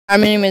Hi,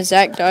 my name is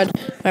Zach Dodd.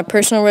 My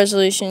personal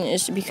resolution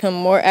is to become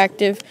more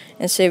active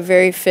and stay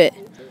very fit.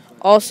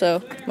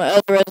 Also, my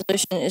other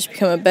resolution is to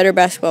become a better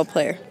basketball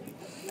player.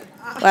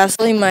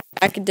 Lastly, my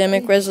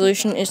academic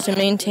resolution is to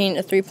maintain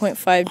a 3.5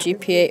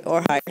 GPA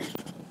or higher.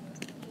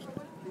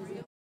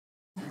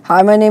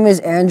 Hi, my name is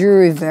Andrew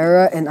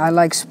Rivera, and I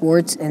like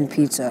sports and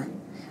pizza.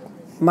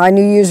 My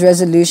New Year's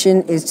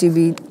resolution is to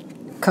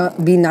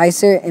be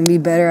nicer and be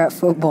better at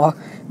football.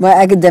 My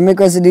academic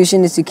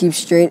resolution is to keep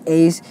straight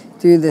A's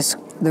through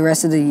the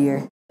rest of the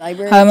year.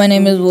 Hi, my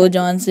name is Will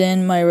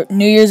Johnson. My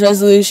New Year's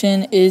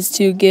resolution is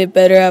to get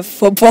better at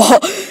football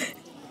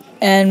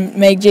and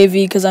make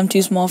JV because I'm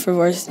too small for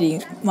varsity.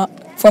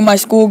 For my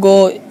school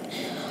goal,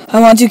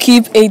 I want to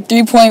keep a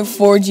 3.4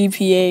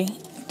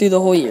 GPA through the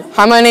whole year.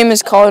 Hi, my name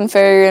is Colin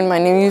Ferrier, and my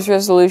New Year's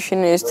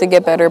resolution is to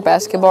get better at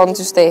basketball and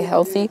to stay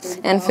healthy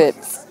and fit.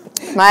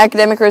 My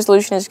academic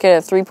resolution is to get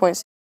a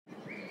 3.6.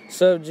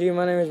 So,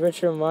 my name is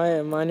Richard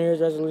Maya, and my New Year's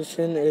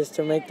resolution is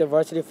to make the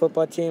varsity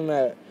football team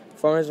at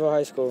Farmersville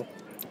High School.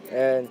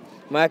 And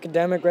my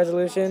academic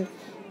resolution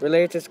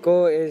related to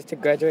school is to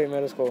graduate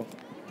middle school.